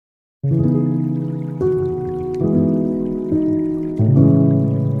Good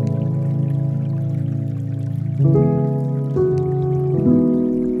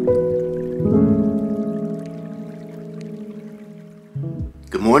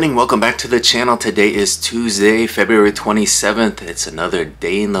morning, welcome back to the channel. Today is Tuesday, February 27th. It's another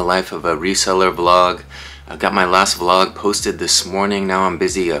day in the life of a reseller vlog. I got my last vlog posted this morning. Now I'm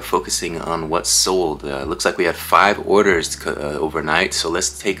busy focusing on what's sold. Looks like we had 5 orders overnight, so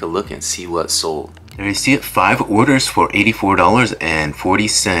let's take a look and see what sold. There you see it, 5 orders for $84.40.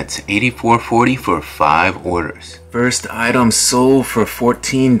 $84.40 for 5 orders. First item sold for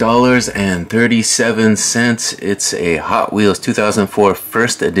 $14.37. It's a Hot Wheels 2004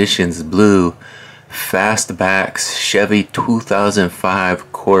 First Editions Blue Fastbacks Chevy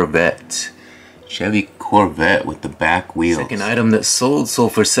 2005 Corvette. Chevy Corvette with the back wheels. Second item that sold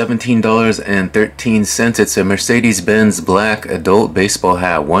for $17.13. It's a Mercedes-Benz black adult baseball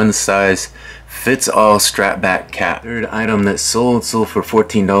hat, one size fits all strap back cap. Third item that sold for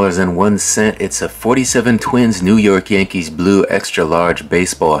 $14.01. It's a 47 Twins New York Yankees blue extra large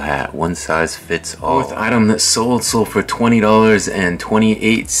baseball hat, one size fits all. Fourth item that sold for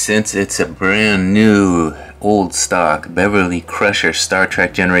 $20.28. It's a brand new old stock Beverly Crusher Star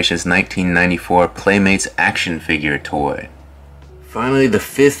Trek Generations 1994 Playmates action figure toy. Finally, the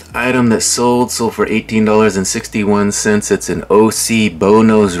fifth item that sold for $18.61. It's an OC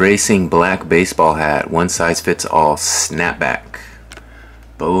Bow-Nose Racing black baseball hat, one size fits all snapback.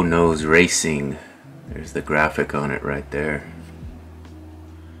 Bow-Nose Racing. There's the graphic on it right there.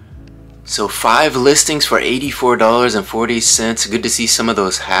 So 5 listings for $84.40. Good to see some of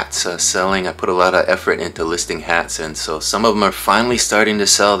those hats selling. I put a lot of effort into listing hats, and so some of them are finally starting to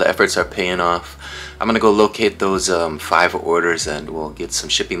sell. The efforts are paying off. I'm gonna go locate those 5 orders, and we'll get some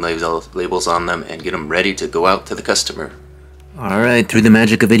shipping labels on them and get them ready to go out to the customer. Alright, through the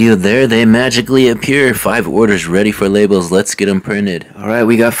magic of video, there they magically appear. 5 orders ready for labels. Let's get them printed. Alright,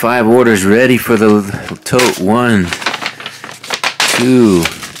 we got 5 orders ready for the tote. 1, 2,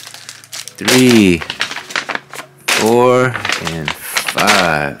 3, 4, and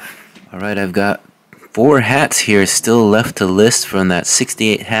 5. Alright, I've got 4 hats here still left to list from that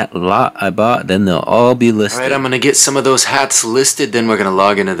 68 hat lot I bought. Then they'll all be listed. Alright, I'm gonna get some of those hats listed, then we're gonna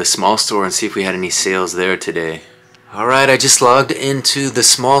log into the small store and see if we had any sales there today. Alright, I just logged into the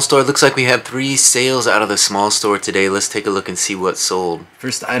small store. It looks like we had 3 sales out of the small store today. Let's take a look and see what sold.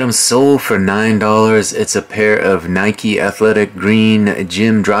 First item sold for $9. It's a pair of Nike Athletic Green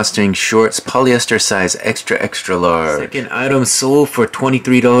Gym Drawstring Shorts, polyester size extra large. Second item sold for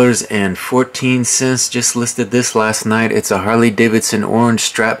 $23.14. Just listed this last night. It's a Harley Davidson orange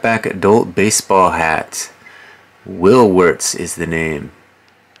strapback adult baseball hat. Willwerts is the name.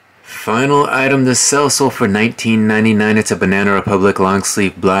 Final item to sell sold for $19.99. It's a Banana Republic long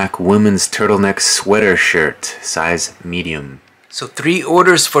sleeve black women's turtleneck sweater shirt, size medium. So 3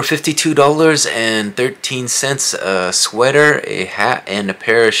 orders for $52.13. A sweater, a hat, and a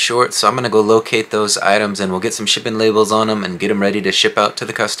pair of shorts. So I'm going to go locate those items and we'll get some shipping labels on them and get them ready to ship out to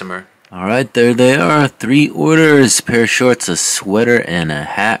the customer. Alright, there they are. 3 orders, a pair of shorts, a sweater, and a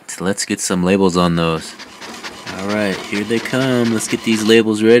hat. Let's get some labels on those. Alright, here they come. Let's get these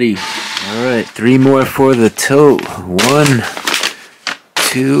labels ready. Alright, 3 more for the tote. 1,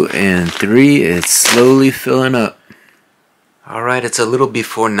 2, and 3. It's slowly filling up. Alright, it's a little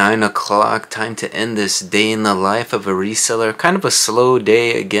before 9 o'clock. Time to end this day in the life of a reseller. Kind of a slow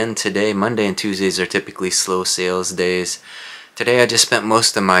day again today. Monday and Tuesdays are typically slow sales days. Today I just spent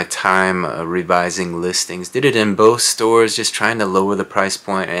most of my time revising listings. Did it in both stores, just trying to lower the price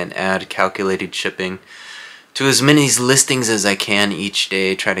point and add calculated shipping to as many listings as I can each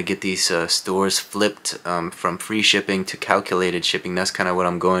day. Try to get these stores flipped from free shipping to calculated shipping. That's kind of what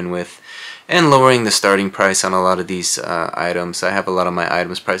I'm going with. And lowering the starting price on a lot of these items. I have a lot of my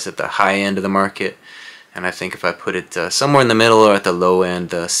items priced at the high end of the market. And I think if I put it somewhere in the middle or at the low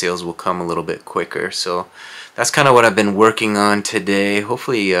end, sales will come a little bit quicker. So that's kind of what I've been working on today.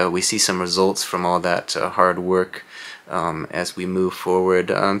 Hopefully we see some results from all that hard work as we move forward.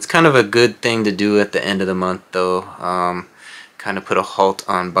 It's kind of a good thing to do at the end of the month though. Kind of put a halt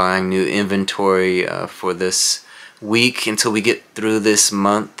on buying new inventory for this week until we get through this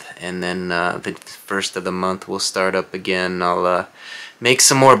month, and then the first of the month we'll start up again. I'll make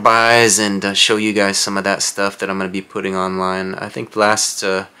some more buys and show you guys some of that stuff that I'm going to be putting online. I think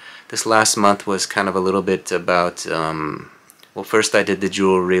this last month was kind of a little bit about, well, first I did the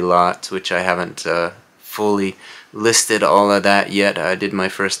jewelry lot, which I haven't fully listed all of that yet. I did my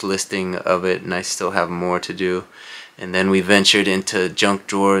first listing of it and I still have more to do. And then we ventured into junk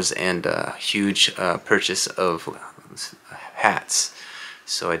drawers and a huge purchase of hats.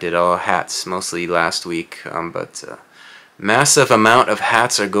 So I did all hats mostly last week, but massive amount of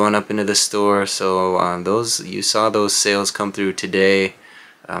hats are going up into the store. So you saw those sales come through today.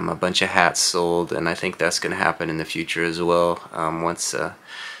 A bunch of hats sold, and I think that's going to happen in the future as well. Once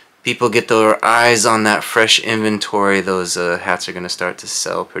people get their eyes on that fresh inventory, those hats are going to start to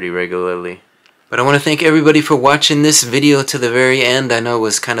sell pretty regularly. But I want to thank everybody for watching this video to the very end. I know it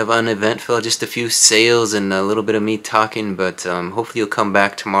was kind of uneventful, just a few sales and a little bit of me talking, but hopefully you'll come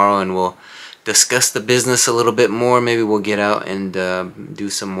back tomorrow and we'll discuss the business a little bit more. Maybe we'll get out and do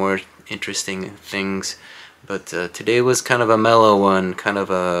some more interesting things. But today was kind of a mellow one, kind of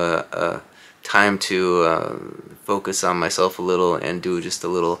a time to focus on myself a little and do just a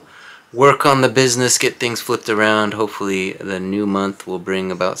little work on the business, get things flipped around. Hopefully the new month will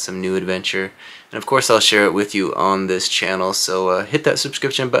bring about some new adventure. And of course I'll share it with you on this channel. So hit that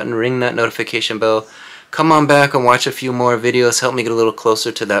subscription button, ring that notification bell. Come on back and watch a few more videos. Help me get a little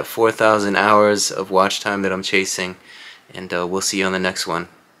closer to that 4,000 hours of watch time that I'm chasing. And we'll see you on the next one.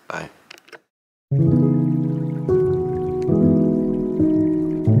 Bye.